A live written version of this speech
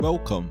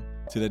Welcome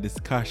to the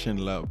Discussion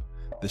Lab,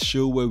 the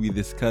show where we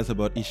discuss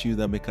about issues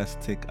that make us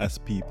tick as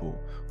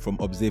people, from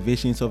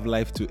observations of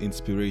life to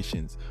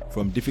inspirations,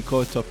 from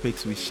difficult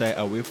topics we shy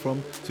away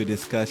from to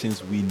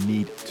discussions we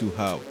need to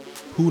have.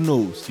 Who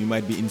knows, you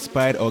might be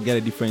inspired or get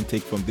a different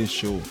take from this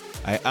show.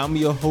 I am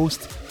your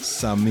host,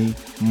 Sammy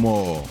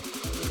Moore.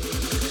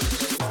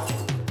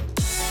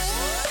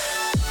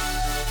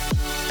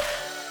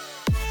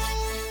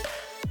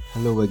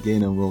 Hello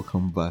again and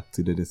welcome back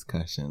to the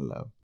Discussion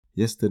Lab.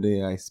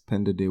 Yesterday, I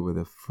spent the day with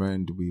a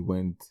friend. We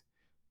went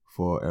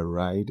for a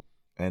ride,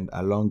 and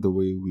along the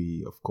way,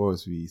 we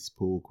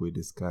spoke, we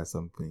discussed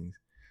some things,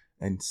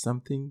 and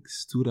something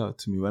stood out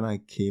to me when I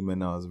came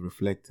and I was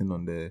reflecting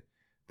on the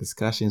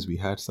discussions we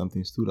had.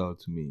 Something stood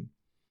out to me,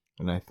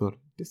 and I thought,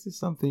 this is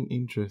something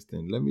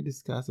interesting. Let me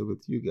discuss it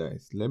with you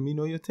guys. Let me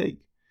know your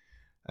take.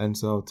 And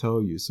so I'll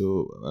tell you.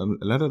 So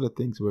a lot of the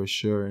things we're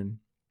sharing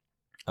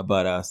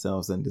about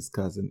ourselves and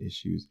discussing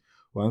issues.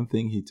 One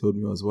thing he told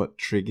me was what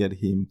triggered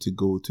him to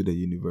go to the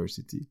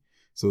university.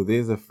 So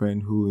there's a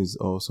friend who is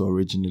also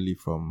originally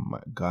from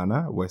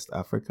Ghana, West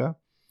Africa,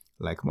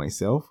 like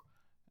myself.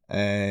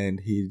 And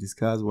he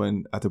discussed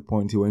when at a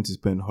point he went to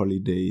spend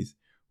holidays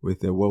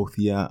with a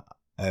wealthier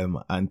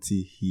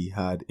auntie he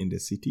had in the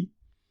city.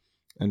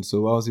 And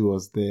so whilst he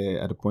was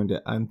there, at a point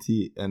the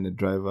auntie and the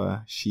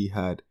driver she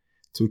had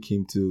took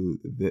him to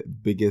the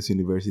biggest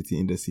university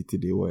in the city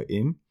they were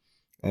in,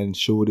 and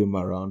showed him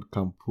around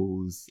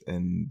campus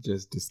and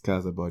just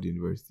discussed about the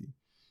university.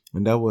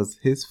 And that was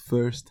his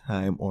first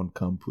time on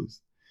campus.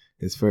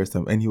 His first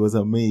time. And he was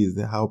amazed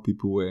at how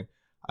people were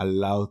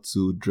allowed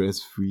to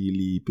dress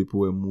freely. People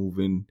were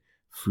moving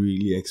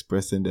freely,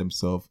 expressing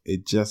themselves.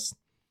 It just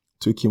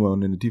took him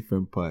on a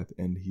different path.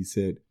 And he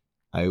said,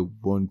 I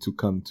want to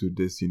come to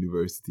this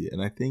university. And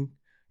I think,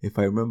 if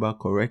I remember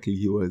correctly,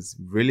 he was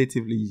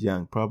relatively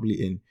young, probably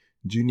in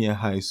junior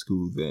high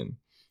school then.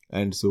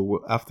 And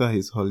so after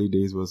his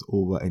holidays was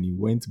over and he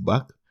went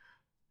back,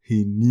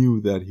 he knew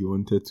that he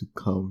wanted to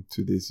come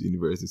to this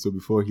university. So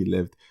before he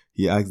left,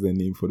 he asked the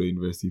name for the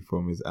university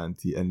from his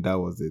auntie, and that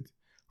was it.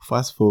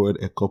 Fast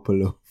forward a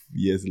couple of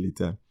years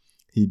later,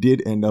 he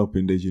did end up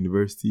in the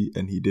university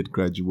and he did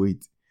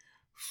graduate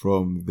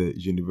from the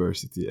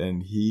university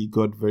and he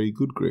got very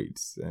good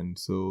grades. And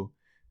so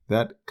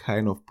that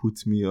kind of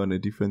puts me on a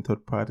different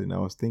thought pattern. I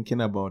was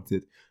thinking about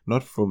it,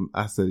 not from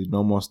as the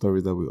normal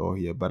stories that we all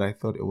hear, but I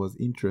thought it was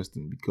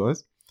interesting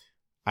because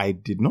I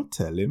did not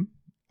tell him.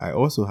 I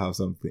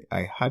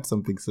had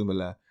something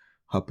similar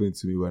happen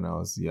to me when I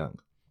was young.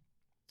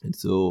 And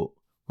so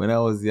when I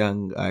was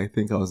young, I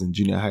think I was in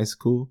junior high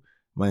school.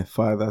 My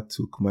father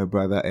took my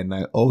brother and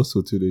I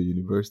also to the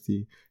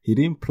university. He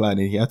didn't plan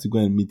it. He had to go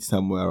and meet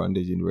somewhere around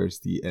the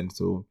university. And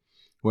so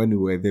when we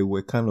were there, we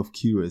were kind of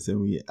curious and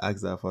we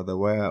asked our father,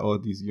 why are all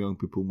these young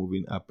people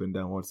moving up and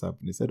down? What's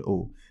happening? He said,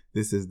 oh,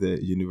 this is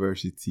the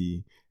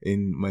university.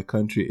 In my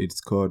country, it's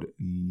called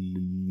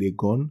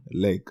Legon,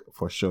 Leg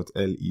for short,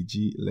 Leg,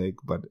 Leg,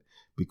 but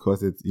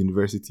because it's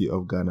University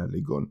of Ghana,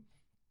 Legon.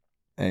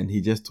 And he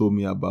just told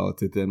me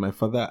about it. And my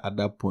father at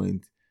that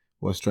point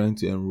was trying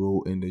to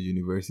enroll in the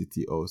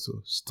university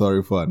also.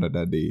 Story for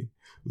another day.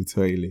 We'll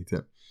tell you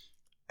later.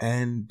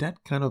 And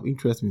that kind of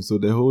interests me. So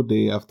the whole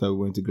day after we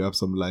went to grab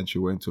some lunch,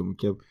 we went home, we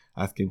kept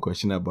asking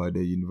questions about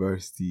the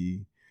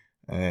university.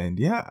 And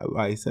yeah,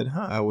 I said,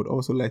 I would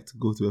also like to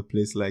go to a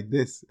place like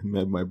this.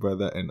 My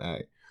brother and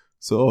I.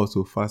 So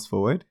also fast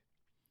forward,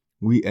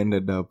 we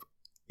ended up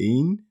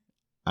in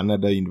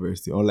another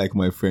university. Unlike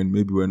my friend,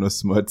 maybe we're not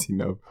smart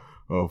enough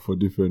or for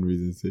different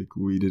reasons.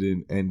 We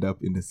didn't end up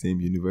in the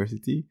same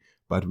university,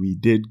 but we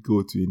did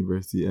go to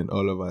university and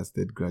all of us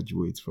did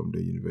graduate from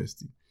the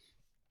university.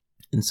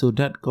 And so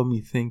that got me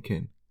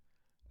thinking.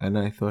 And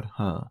I thought,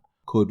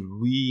 could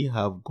we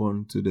have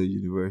gone to the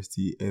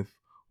university if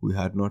we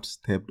had not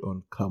stepped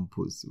on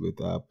campus with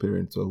our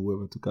parents or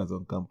whoever took us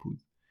on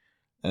campus?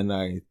 And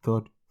I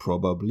thought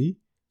probably.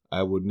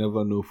 I would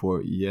never know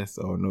for yes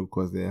or no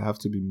because there have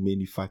to be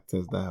many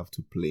factors that have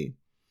to play.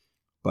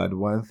 But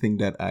one thing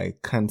that I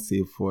can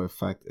say for a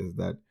fact is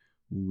that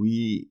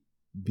we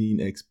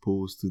being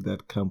exposed to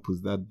that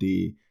campus that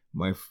day,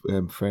 my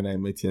friend I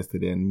met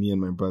yesterday and me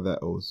and my brother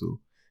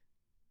also,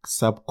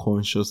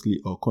 subconsciously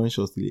or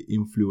consciously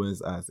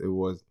influenced us.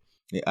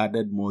 It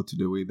added more to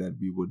the way that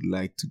we would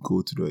like to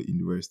go to the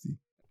university.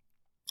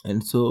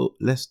 And so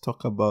let's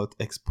talk about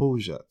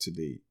exposure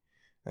today.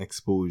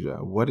 Exposure.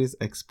 What is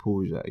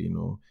exposure?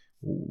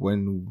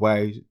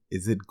 Why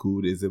is it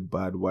good? Is it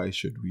bad? Why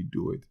should we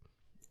do it?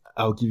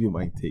 I'll give you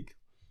my take.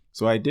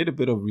 So I did a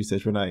bit of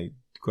research when I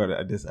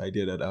got this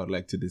idea that I would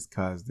like to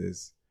discuss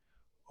this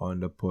on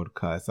the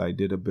podcast. I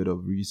did a bit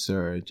of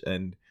research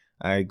and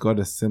I got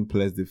the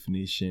simplest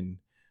definition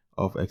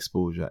of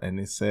exposure.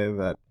 And it said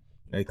that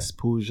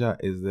exposure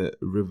is the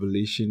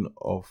revelation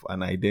of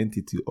an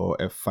identity or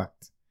a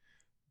fact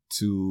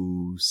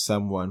to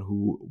someone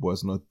who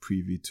was not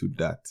privy to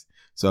that.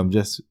 So I'm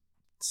just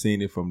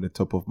saying it from the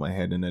top of my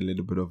head and a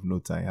little bit of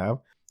notes I have,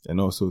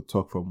 and also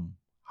talk from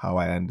how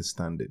I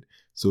understand it.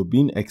 So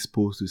being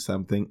exposed to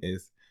something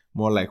is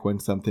more like when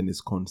something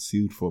is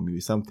concealed from you,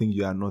 something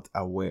you are not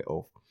aware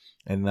of.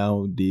 And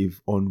now they've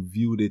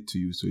unveiled it to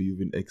you. So you've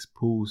been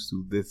exposed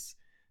to this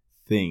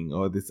thing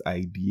or this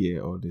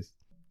idea or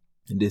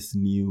this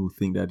new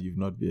thing that you've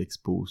not been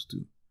exposed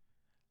to.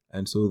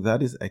 And so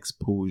that is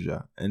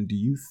exposure. And do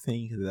you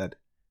think that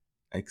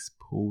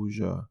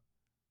exposure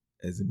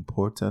is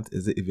important?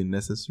 Is it even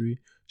necessary?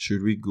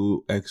 Should we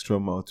go extra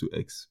mile to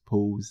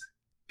expose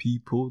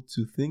people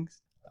to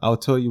things? I'll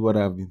tell you what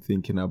I've been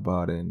thinking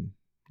about and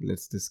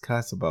let's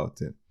discuss about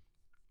it.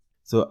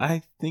 So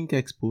I think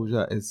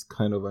exposure is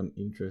kind of an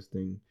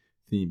interesting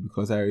thing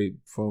because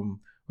from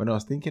when I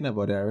was thinking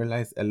about it, I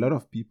realized a lot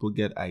of people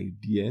get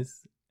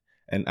ideas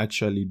and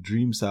actually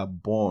dreams are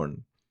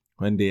born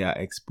when they are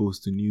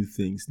exposed to new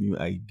things, new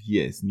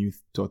ideas, new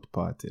thought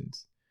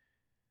patterns.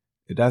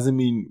 It doesn't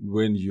mean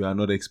when you are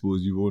not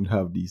exposed, you won't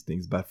have these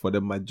things. But for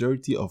the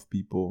majority of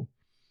people,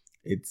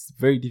 it's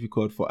very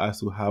difficult for us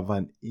to have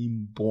an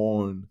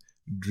inborn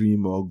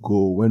dream or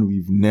goal when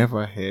we've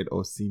never heard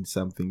or seen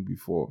something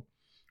before.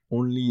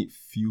 Only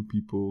few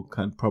people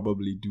can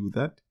probably do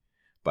that.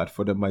 But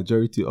for the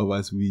majority of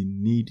us, we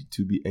need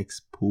to be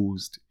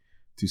exposed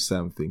to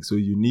something. So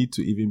you need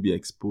to even be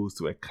exposed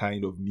to a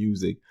kind of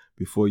music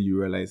before you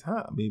realize,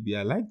 maybe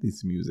I like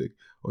this music.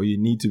 Or you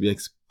need to be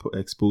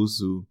exposed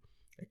to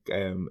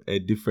a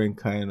different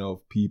kind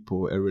of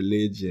people, a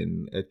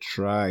religion, a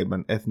tribe,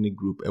 an ethnic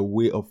group, a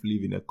way of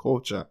living, a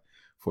culture,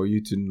 for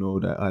you to know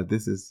that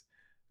this is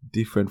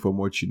different from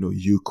what you know.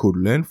 You could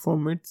learn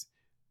from it.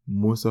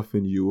 Most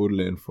often you will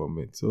learn from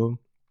it. So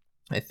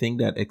I think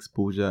that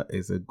exposure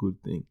is a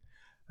good thing.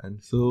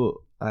 And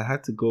so I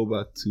had to go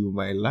back to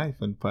my life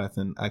and past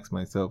and ask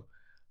myself,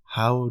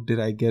 how did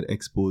I get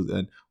exposed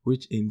and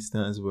which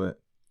instance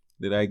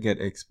did I get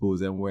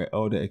exposed and were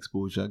all the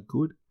exposure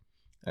good?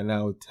 And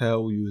I'll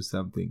tell you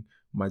something.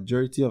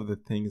 Majority of the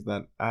things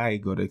that I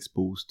got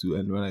exposed to,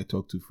 and when I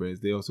talk to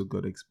friends, they also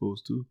got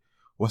exposed to,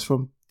 was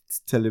from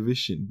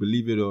television.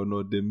 Believe it or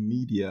not, the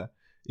media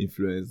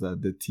influence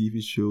that the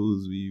TV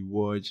shows we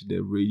watch, the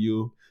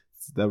radio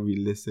that we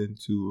listen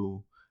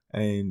to,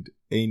 and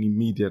any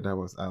media that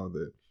was out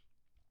there.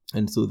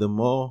 And so the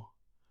more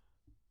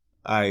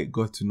I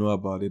got to know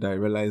about it, I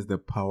realized the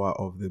power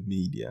of the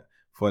media.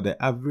 For the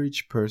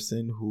average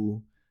person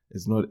who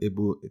is not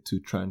able to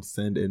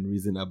transcend and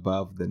reason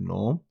above the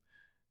norm,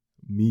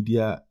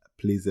 media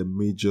plays a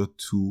major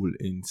tool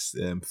in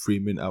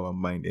framing our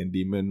mind, and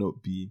they may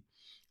not be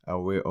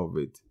aware of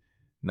it.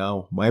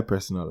 Now, my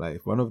personal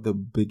life, one of the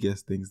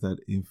biggest things that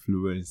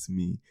influenced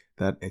me,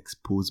 that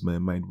exposed my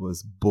mind,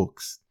 was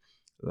books.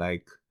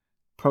 Like,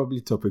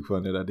 probably topic for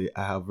another day.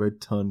 I have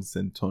read tons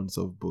and tons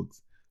of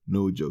books,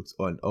 no jokes,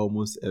 on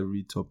almost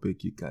every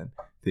topic you can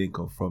think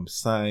of, from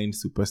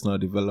science to personal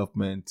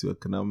development to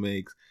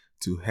economics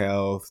to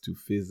health to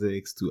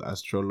physics to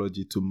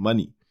astrology to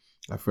money.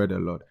 I've read a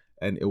lot,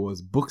 and it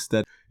was books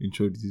that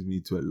introduced me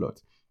to a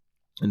lot.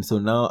 And so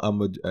now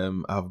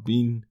I've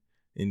been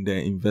in the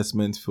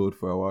investment field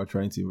for a while,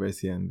 trying to invest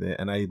here and there.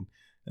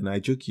 And I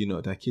joke you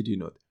not, I kid you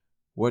not.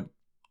 What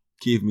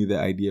gave me the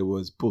idea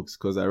was books,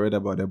 because I read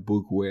about a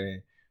book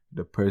where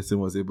the person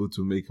was able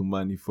to make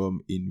money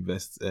from in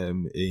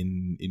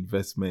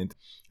investment,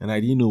 and I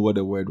didn't know what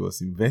the word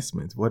was,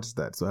 investment. What's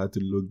that? So I had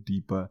to look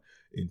deeper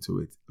into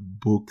it.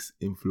 Books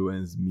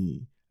influenced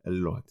me a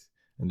lot.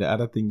 And the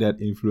other thing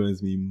that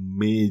influenced me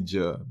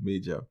major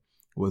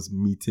was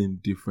meeting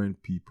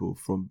different people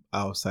from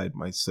outside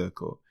my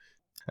circle.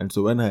 And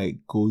so when I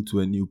go to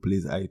a new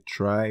place, I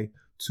try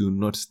to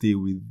not stay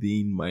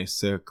within my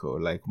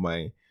circle, like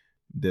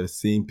the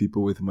same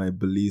people with my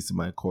beliefs,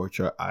 my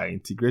culture. I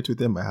integrate with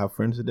them, I have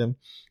friends with them,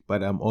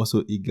 but I'm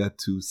also eager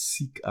to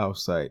seek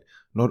outside,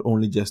 not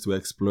only just to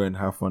explore and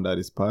have fun, that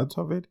is part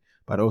of it,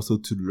 but also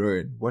to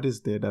learn. What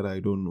is there that I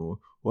don't know?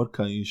 What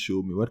can you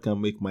show me? What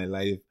can make my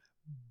life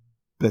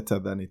better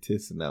than it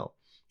is now?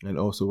 And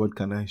also, what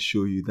can I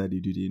show you that you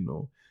didn't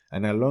know?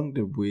 And along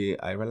the way,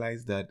 I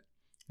realized that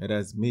it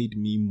has made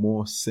me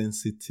more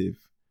sensitive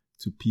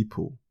to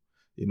people.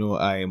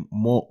 I'm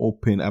more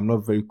open. I'm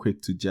not very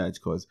quick to judge,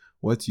 because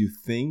what you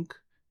think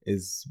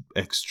is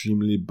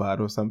extremely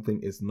bad or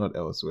something is not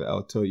elsewhere.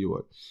 I'll tell you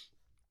what.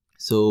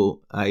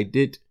 So I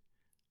did,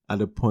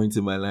 at a point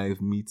in my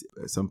life, meet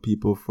some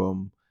people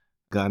from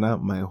Ghana,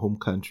 my home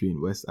country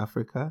in West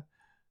Africa.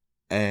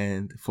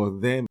 And for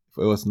them,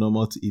 it was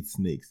normal to eat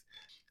snakes.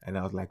 And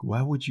I was like,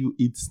 why would you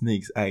eat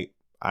snakes? I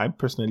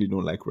personally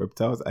don't like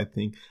reptiles. I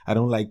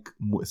don't like,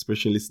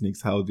 especially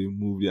snakes, how they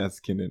move their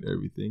skin and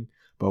everything.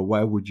 But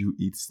why would you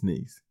eat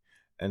snakes?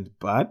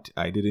 But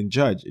I didn't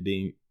judge.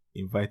 They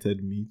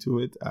invited me to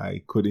it.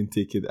 I couldn't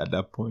take it at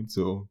that point,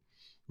 so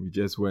we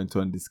just went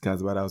on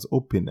discuss. But I was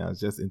open. I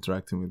was just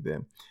interacting with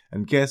them.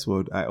 And guess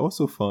what? I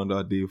also found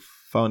out they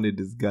found it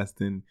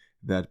disgusting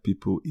that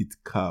people eat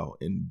cow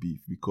and beef,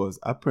 because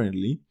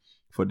apparently,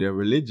 for their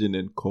religion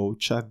and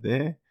culture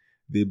there,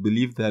 they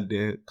believe that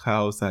their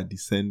cows are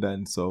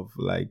descendants of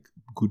like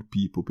good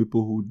people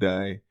who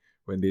die.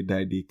 When they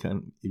die, they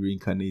can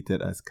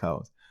reincarnated as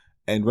cows.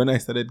 And when I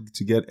started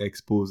to get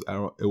exposed,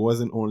 it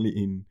wasn't only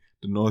in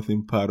the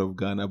northern part of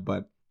Ghana,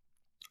 but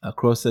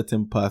across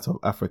certain parts of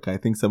Africa. I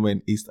think somewhere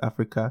in East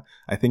Africa.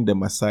 I think the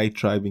Maasai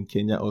tribe in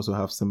Kenya also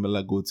have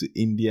similar. Go to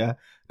India,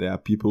 there are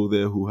people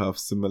there who have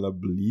similar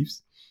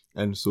beliefs.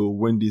 And so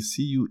when they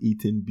see you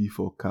eating beef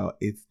or cow,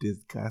 it's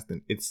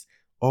disgusting. It's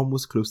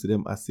almost close to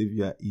them as if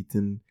you are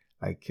eating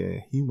like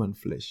human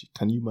flesh.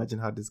 Can you imagine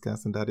how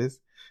disgusting that is?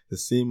 The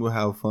same way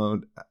how I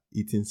found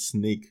eating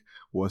snake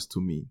was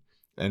to me.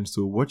 And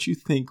so what you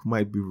think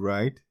might be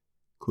right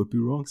could be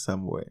wrong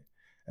somewhere.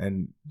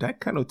 And that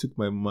kind of took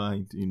my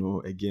mind,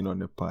 again on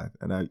the path.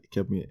 And I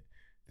kept me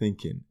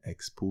thinking,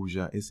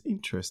 exposure is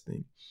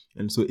interesting.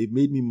 And so it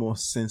made me more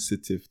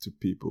sensitive to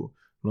people,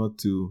 not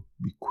to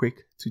be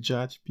quick to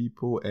judge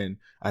people, and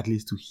at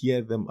least to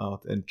hear them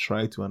out and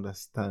try to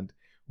understand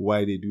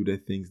why they do the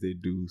things they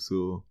do.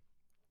 So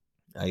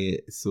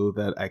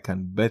that I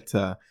can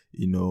better,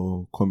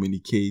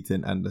 communicate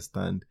and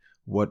understand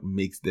what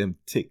makes them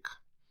tick.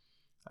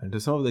 And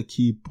some of the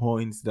key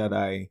points that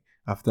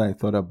after I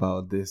thought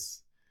about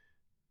this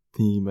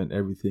theme and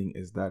everything,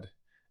 is that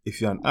if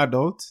you're an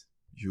adult,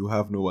 you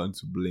have no one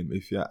to blame.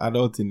 If you're an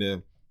adult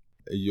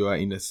you are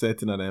in a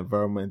certain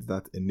environment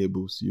that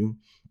enables you,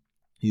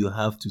 you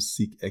have to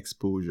seek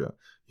exposure.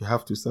 You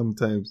have to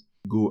sometimes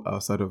go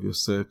outside of your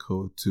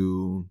circle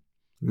to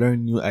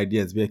learn new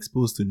ideas, be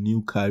exposed to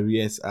new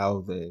careers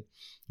out there,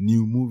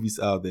 new movies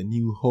out there,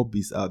 new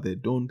hobbies out there.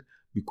 Don't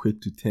be quick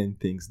to turn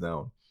things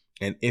down.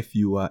 And if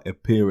you are a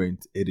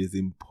parent, it is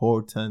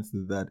important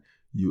that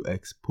you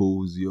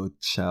expose your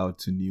child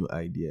to new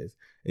ideas.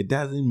 It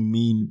doesn't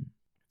mean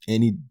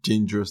any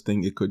dangerous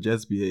thing. It could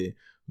just be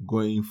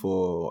going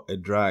for a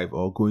drive,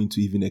 or going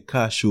to even a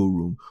car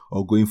showroom,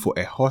 or going for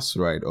a horse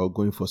ride, or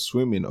going for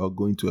swimming, or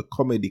going to a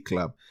comedy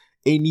club.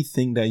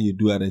 Anything that you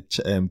do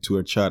to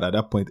a child, at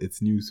that point,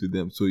 it's new to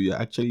them. So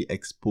you're actually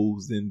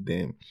exposing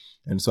them.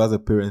 And so as a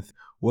parent,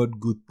 what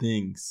good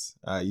things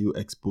are you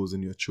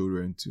exposing your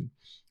children to?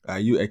 Are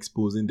you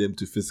exposing them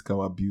to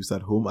physical abuse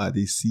at home? Are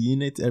they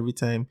seeing it every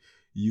time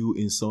you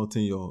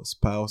insulting your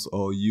spouse,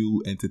 or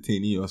you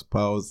entertaining your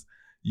spouse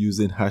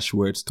using harsh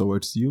words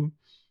towards you?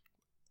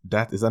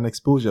 That is an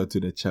exposure to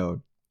the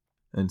child.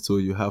 And so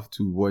you have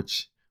to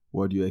watch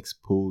what you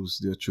expose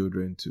your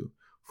children to.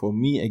 For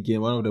me,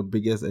 again, one of the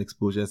biggest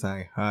exposures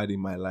I had in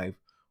my life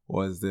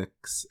was the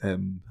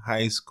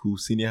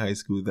senior high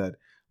school that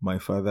my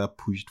father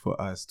pushed for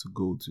us to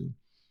go to.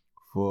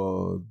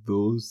 For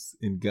those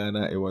in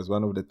Ghana, it was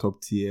one of the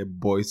top tier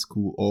boys'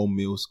 school, all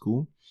male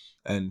school.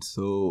 And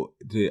so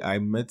I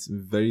met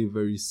very,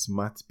 very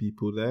smart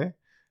people there,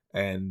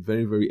 and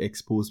very, very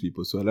exposed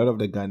people. So a lot of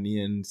the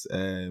Ghanaians,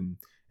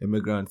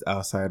 immigrants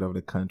outside of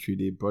the country,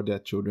 they brought their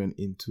children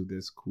into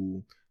the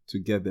school to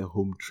get their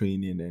home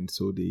training, and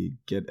so they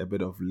get a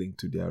bit of link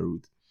to their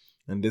roots.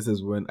 And this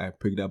is when I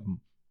picked up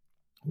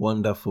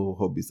wonderful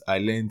hobbies. I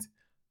learned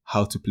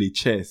how to play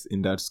chess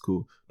in that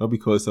school, not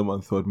because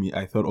someone taught me.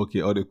 I thought, okay,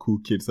 all the cool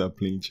kids are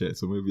playing chess,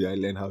 so maybe I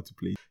learned how to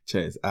play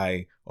chess.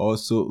 I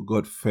also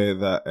got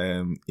further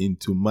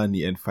into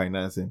money and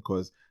financing,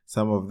 because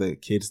some of the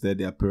kids that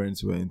their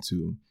parents were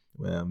into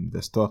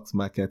the stocks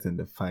market and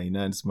the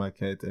finance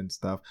market and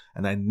stuff.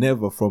 And I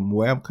never, from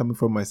where I'm coming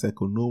from, my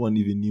circle, no one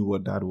even knew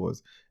what that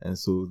was. And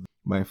so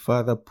my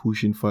father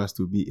pushing for us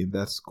to be in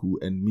that school,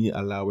 and me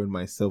allowing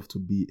myself to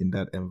be in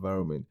that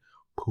environment,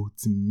 put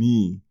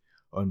me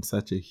on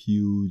such a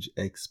huge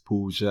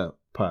exposure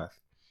path.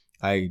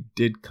 I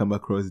did come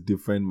across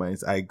different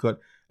minds. I got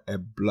a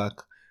black,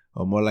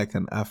 or more like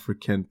an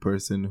African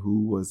person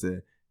who was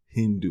a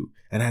Hindu.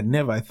 And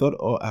I thought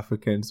all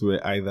Africans were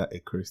either a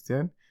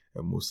Christian,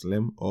 a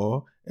Muslim,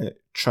 or a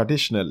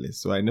traditionalist.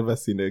 So I never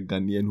seen a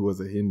Ghanaian who was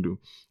a Hindu.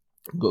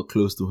 Got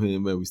close to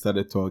him and we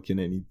started talking,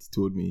 and he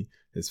told me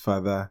his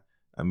father,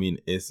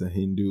 is a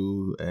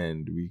Hindu,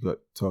 and we got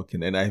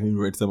talking, and I even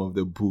read some of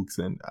the books,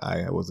 and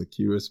I was a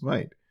curious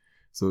mind.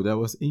 So that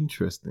was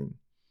interesting.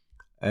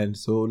 And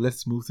so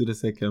let's move to the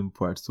second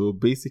part. So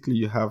basically,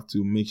 you have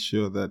to make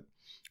sure that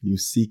you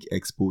seek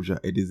exposure.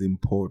 It is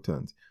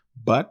important.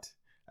 But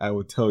I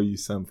will tell you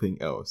something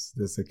else,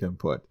 the second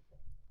part.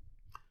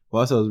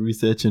 Whilst I was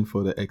researching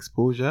for the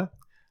exposure,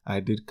 I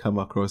did come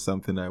across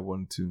something I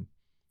want to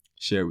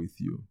share with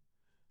you.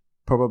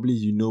 Probably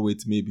you know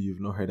it, maybe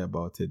you've not heard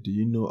about it. Do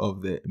you know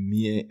of the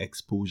mere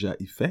exposure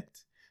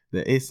effect?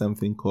 There is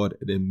something called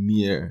the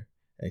mere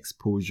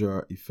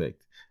exposure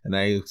effect, and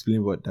I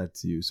explain what that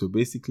to you. So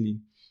basically,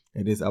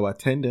 it is our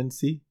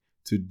tendency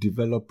to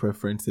develop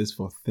preferences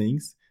for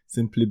things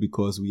simply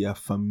because we are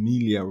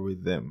familiar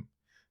with them.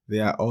 They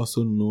are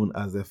also known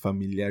as the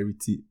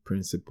familiarity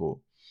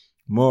principle.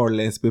 More or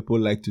less, people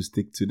like to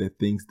stick to the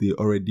things they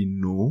already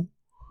know.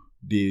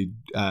 They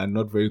are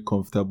not very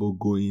comfortable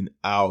going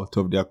out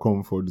of their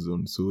comfort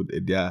zone. So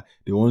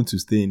they want to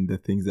stay in the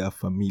things they are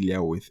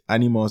familiar with.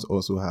 Animals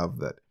also have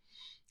that.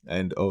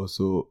 And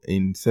also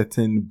in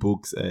certain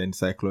books and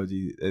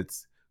psychology,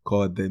 it's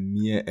called the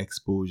mere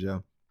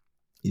exposure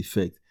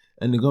effect.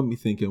 And it got me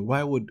thinking,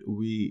 why would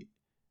we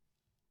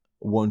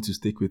want to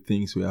stick with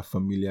things we are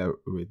familiar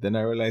with? Then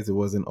I realized it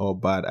wasn't all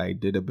bad. I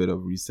did a bit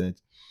of research,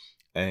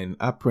 And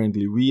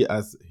apparently, we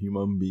as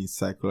human beings,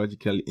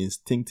 psychologically,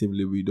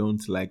 instinctively, we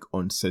don't like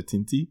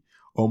uncertainty.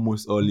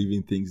 Almost all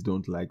living things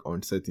don't like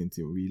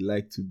uncertainty. We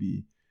like to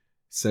be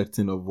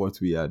certain of what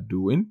we are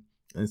doing.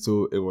 And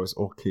so it was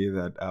okay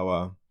that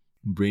our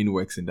brain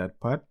works in that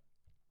part.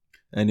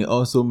 And it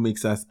also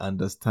makes us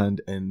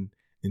understand and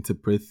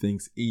interpret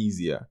things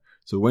easier.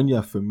 So when you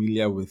are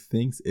familiar with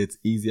things, it's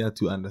easier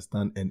to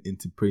understand and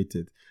interpret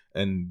it.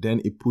 And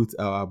then it puts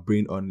our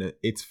brain on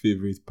its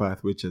favorite path,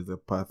 which is the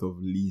path of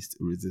least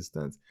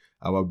resistance.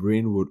 Our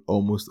brain would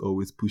almost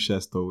always push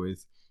us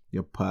towards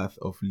your path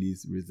of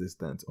least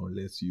resistance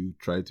unless you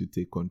try to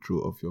take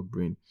control of your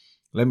brain.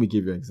 Let me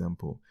give you an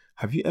example.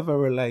 Have you ever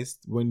realized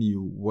when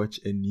you watch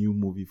a new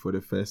movie for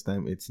the first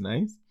time, it's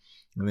nice?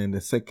 And then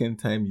the second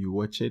time you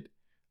watch it,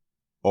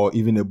 or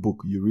even a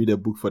book, you read a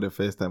book for the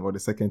first time, or the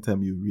second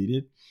time you read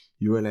it,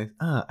 you realize,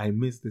 I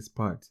missed this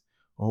part.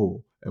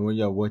 Oh, and when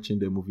you're watching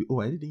the movie,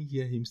 oh, I didn't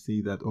hear him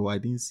say that. Oh, I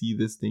didn't see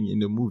this thing in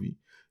the movie.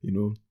 You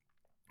know,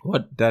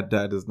 what that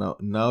is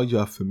now you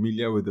are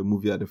familiar with the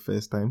movie at the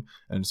first time.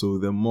 And so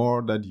the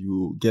more that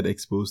you get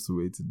exposed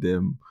to it,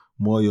 the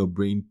more your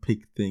brain pick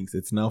things.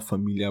 It's now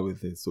familiar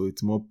with it. So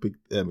it's more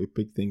it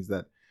pick things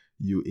that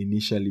you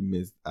initially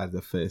missed at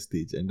the first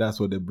stage. And that's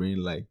what the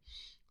brain like.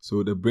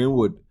 So the brain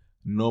would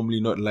normally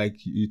not like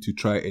you to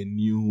try a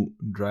new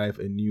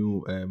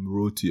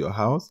road to your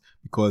house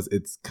because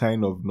it's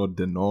kind of not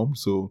the norm.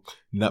 So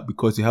not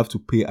because you have to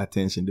pay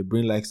attention. The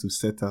brain likes to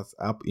set us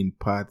up in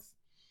paths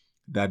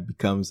that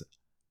becomes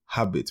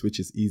habits, which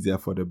is easier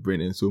for the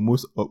brain. And so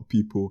most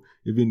people,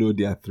 even though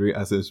there are 3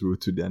 access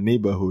roads to their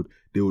neighborhood,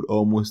 they would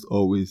almost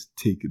always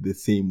take the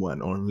same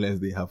one unless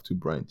they have to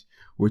branch,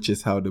 which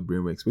is how the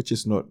brain works, which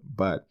is not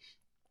bad.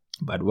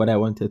 But what I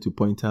wanted to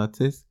point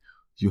out is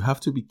you have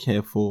to be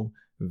careful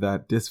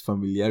that this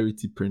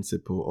familiarity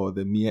principle or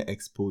the mere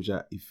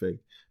exposure effect,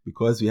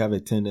 because we have a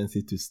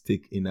tendency to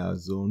stick in our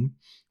zone,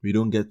 we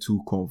don't get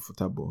too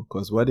comfortable.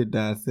 Because what it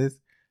does is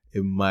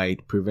it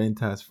might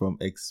prevent us from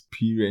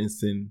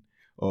experiencing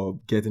or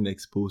getting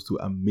exposed to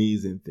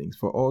amazing things.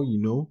 For all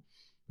you know,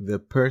 the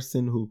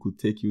person who could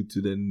take you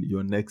to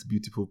your next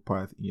beautiful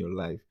path in your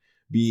life,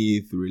 be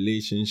it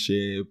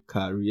relationship,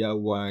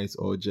 career-wise,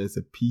 or just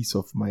a peace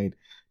of mind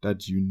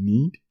that you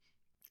need,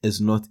 is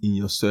not in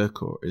your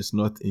circle. It's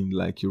not in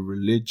like your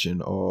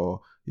religion or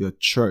your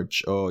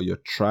church or your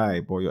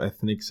tribe or your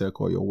ethnic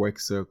circle or your work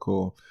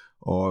circle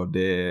or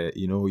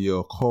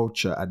your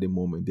culture at the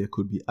moment. They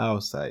could be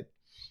outside.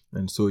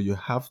 And so you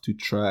have to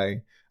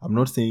try. I'm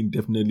not saying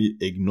definitely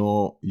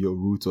ignore your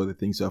roots or the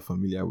things you are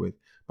familiar with,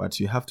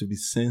 but you have to be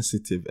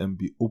sensitive and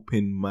be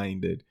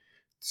open-minded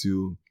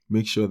to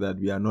make sure that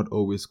we are not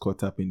always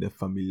caught up in the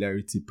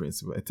familiarity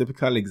principle. A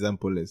typical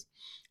example is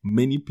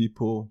many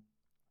people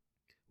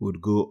would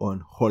go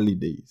on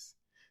holidays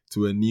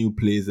to a new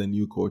place, a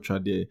new culture.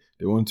 They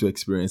want to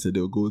experience it.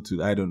 They'll go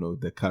to, I don't know,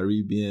 the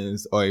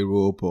Caribbeans or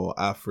Europe or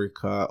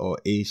Africa or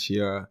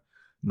Asia,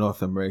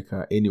 North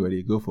America, anywhere.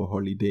 They go for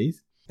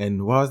holidays.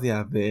 And whilst they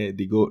are there,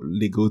 they go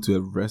to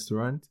a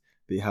restaurant.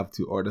 They have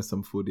to order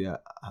some food.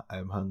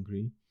 I'm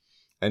hungry.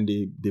 And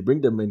they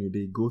bring the menu.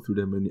 They go through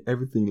the menu.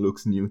 Everything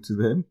looks new to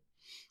them.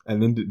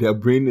 And then their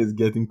brain is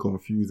getting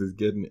confused. It's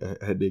getting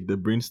a headache. The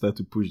brain starts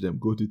to push them,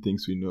 go to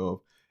things we know of.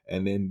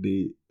 And then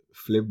they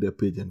flip the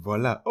page and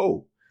voila,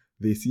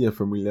 they see a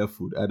familiar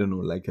food. I don't know,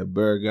 like a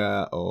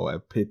burger or a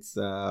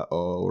pizza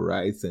or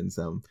rice and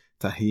some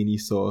tahini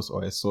sauce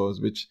or a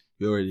sauce, which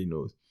you already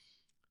know.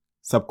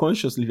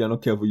 Subconsciously, if you're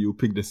not careful, you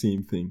pick the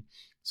same thing.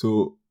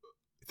 So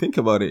think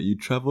about it. You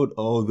traveled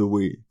all the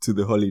way to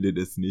the holiday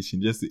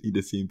destination just to eat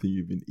the same thing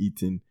you've been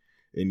eating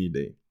any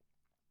day.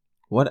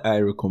 What I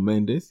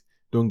recommend is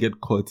don't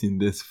get caught in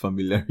this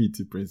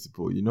familiarity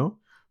principle,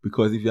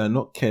 because if you are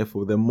not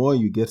careful, the more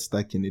you get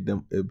stuck in it,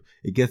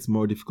 it gets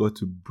more difficult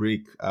to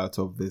break out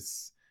of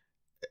this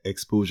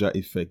exposure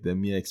effect, the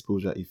mere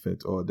exposure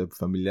effect or the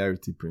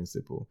familiarity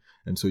principle.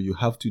 And so you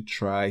have to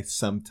try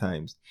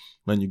sometimes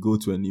when you go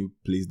to a new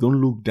place.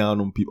 Don't look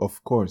down on people.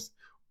 Of course,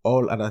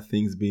 all other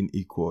things being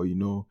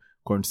equal,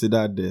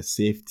 consider the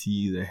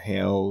safety, the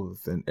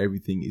health, and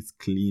everything is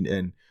clean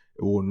and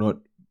it will not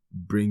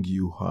bring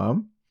you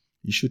harm.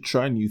 You should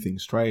try new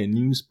things, try a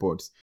new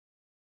sport.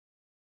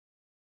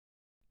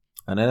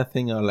 Another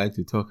thing I'd like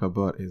to talk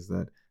about is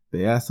that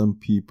there are some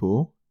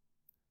people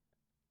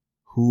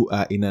who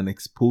are in an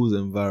exposed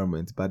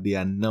environment, but they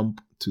are numb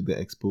to the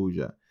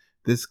exposure.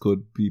 This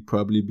could be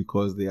probably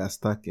because they are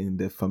stuck in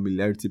the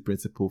familiarity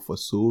principle for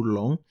so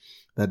long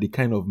that they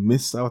kind of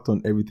miss out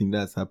on everything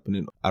that's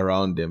happening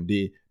around them.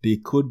 They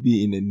could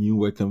be in a new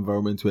work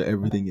environment where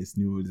everything is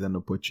new. There's an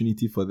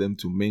opportunity for them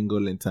to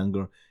mingle and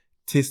tangle,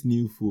 taste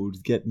new foods,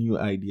 get new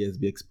ideas,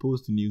 be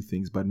exposed to new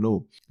things. But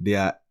no, they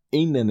are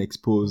in an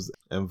exposed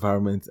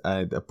environment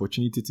and the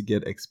opportunity to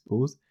get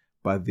exposed,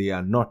 but they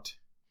are not.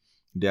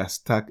 They are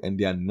stuck and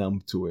they are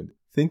numb to it.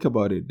 Think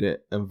about it.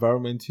 The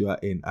environment you are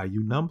in, are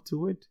you numb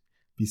to it?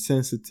 Be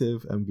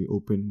sensitive and be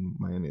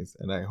open-minded.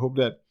 And I hope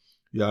that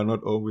you are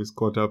not always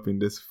caught up in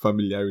this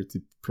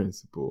familiarity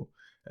principle.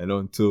 And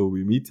until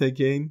we meet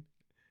again,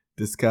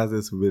 discuss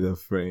this with a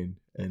friend,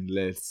 and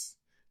let's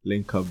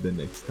link up the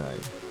next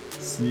time.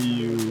 See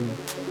you.